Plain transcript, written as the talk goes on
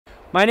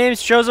My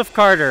name's Joseph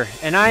Carter,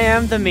 and I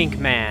am the Mink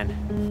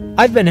Man.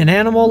 I've been an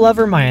animal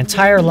lover my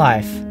entire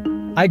life.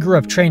 I grew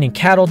up training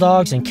cattle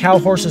dogs and cow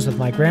horses with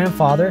my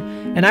grandfather,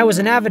 and I was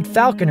an avid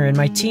falconer in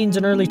my teens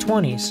and early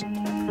 20s.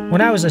 When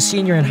I was a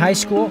senior in high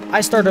school,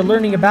 I started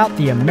learning about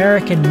the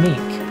American mink.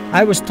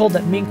 I was told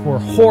that mink were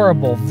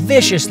horrible,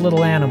 vicious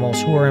little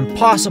animals who were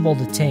impossible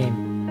to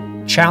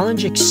tame.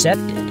 Challenge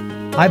accepted.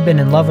 I've been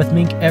in love with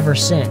mink ever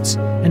since,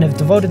 and have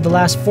devoted the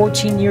last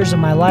 14 years of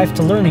my life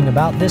to learning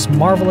about this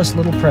marvelous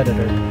little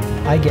predator.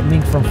 I get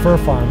mink from fur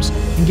farms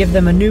and give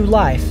them a new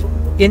life.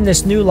 In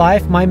this new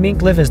life, my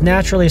mink live as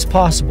naturally as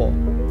possible,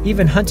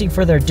 even hunting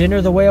for their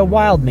dinner the way a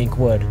wild mink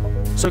would.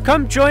 So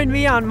come join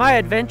me on my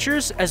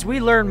adventures as we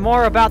learn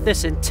more about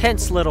this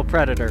intense little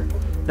predator,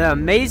 the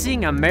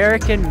amazing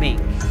American mink.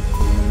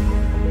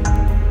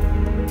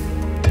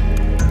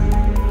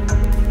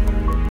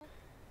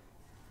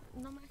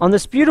 On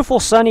this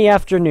beautiful sunny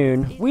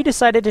afternoon, we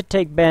decided to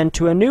take Ben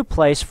to a new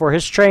place for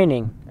his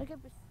training.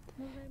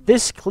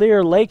 This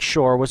clear lake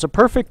shore was a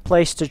perfect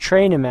place to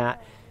train him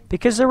at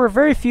because there were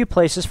very few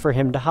places for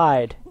him to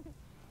hide.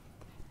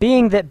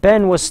 Being that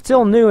Ben was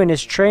still new in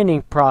his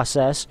training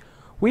process,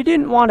 we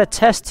didn't want to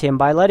test him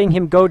by letting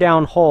him go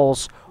down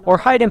holes or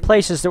hide in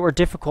places that were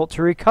difficult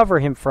to recover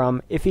him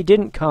from if he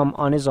didn't come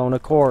on his own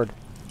accord.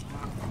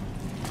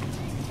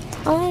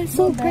 Oh, it's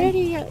so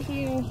pretty out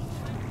here.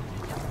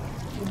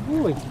 Good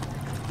boy.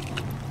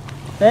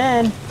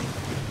 Ben!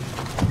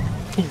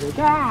 He's like,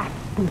 ah!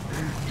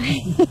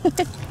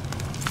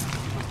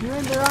 You're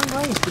in the wrong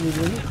place,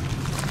 baby.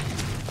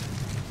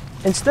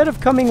 Instead of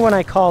coming when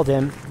I called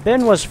him,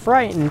 Ben was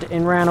frightened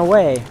and ran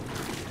away.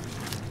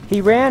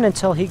 He ran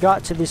until he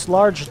got to this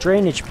large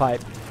drainage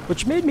pipe,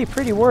 which made me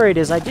pretty worried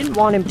as I didn't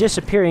want him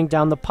disappearing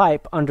down the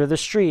pipe under the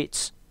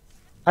streets.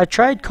 I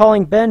tried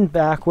calling Ben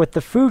back with the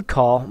food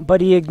call,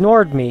 but he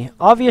ignored me,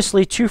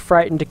 obviously too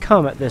frightened to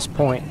come at this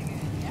point.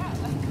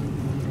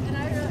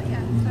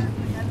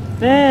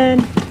 Ben!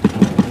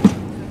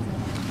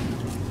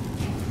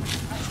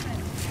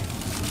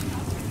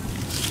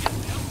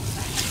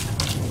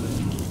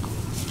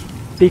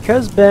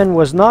 Because Ben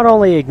was not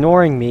only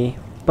ignoring me,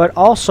 but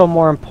also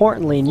more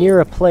importantly near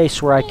a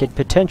place where I could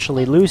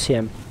potentially lose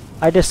him,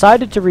 I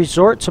decided to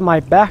resort to my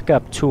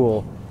backup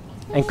tool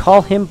and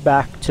call him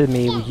back to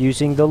me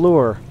using the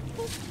lure.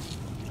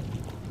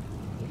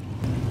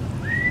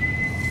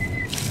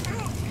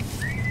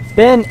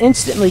 Ben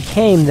instantly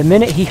came the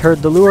minute he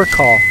heard the lure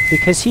call,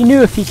 because he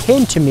knew if he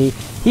came to me,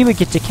 he would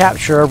get to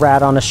capture a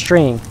rat on a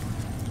string.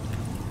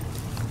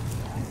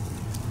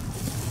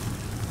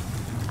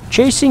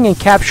 Chasing and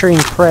capturing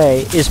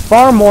prey is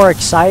far more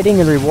exciting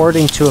and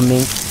rewarding to a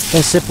mink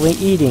than simply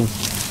eating.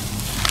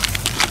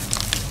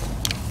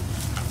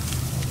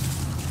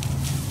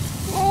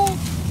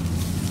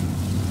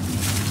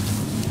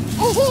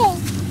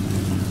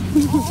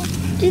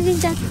 Do you think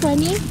that's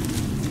funny?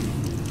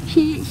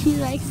 She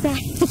likes that.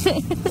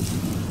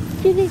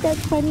 Do you think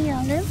that's funny,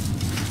 Olive?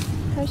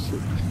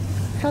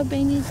 How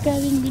Benny's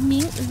grabbing the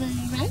mink, the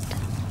rat?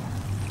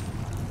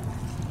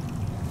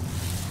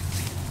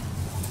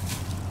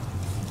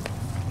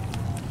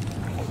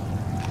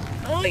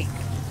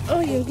 Oh,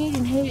 you're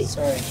getting heavy.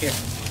 Sorry, here.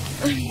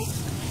 Let me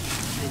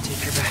take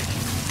her back.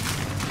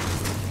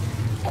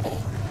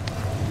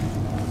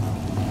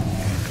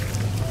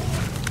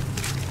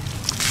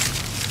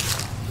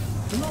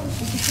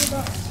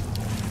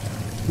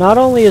 Not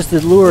only is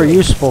the lure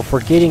useful for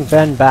getting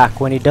Ben back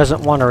when he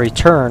doesn't want to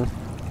return,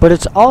 but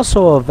it's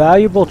also a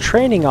valuable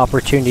training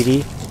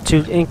opportunity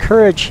to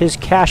encourage his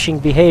caching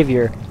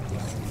behavior.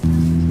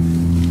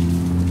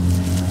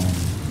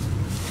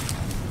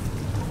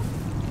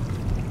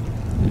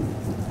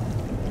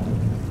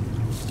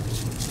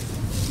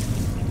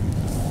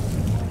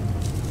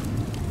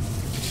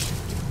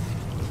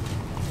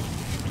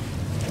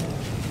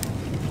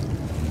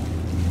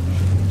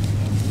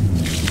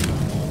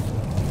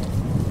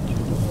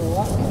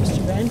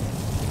 Mr. Ben?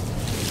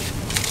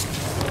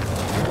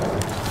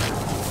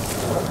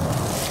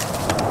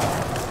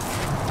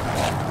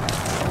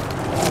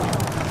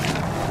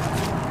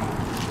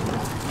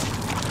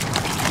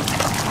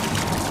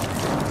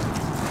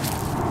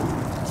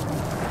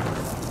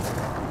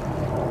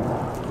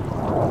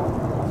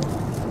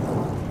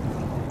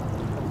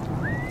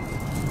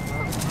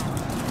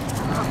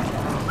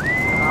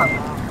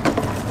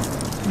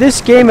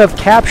 This game of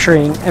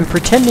capturing and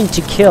pretending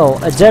to kill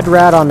a dead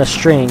rat on a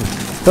string,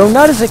 though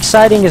not as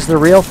exciting as the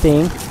real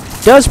thing,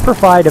 does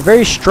provide a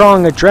very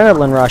strong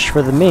adrenaline rush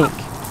for the mink.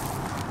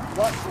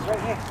 Look, he's right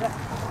here. Look.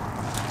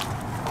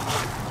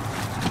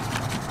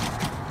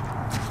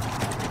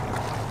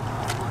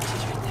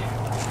 He's right there.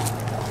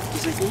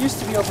 He's like, it used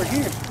to be over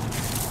here.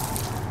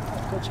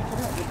 Go check it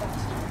out. Get back.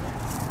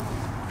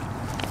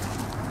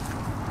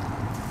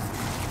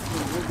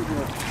 Where'd he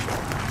go?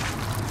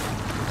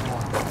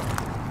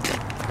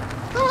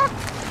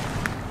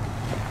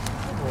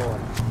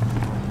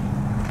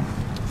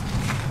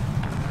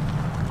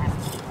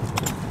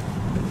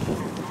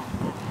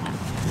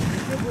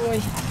 Good boy.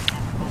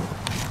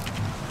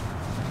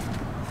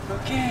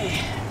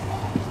 Okay.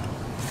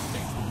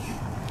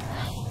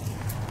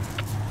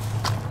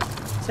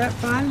 that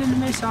fine, little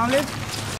Miss Olive?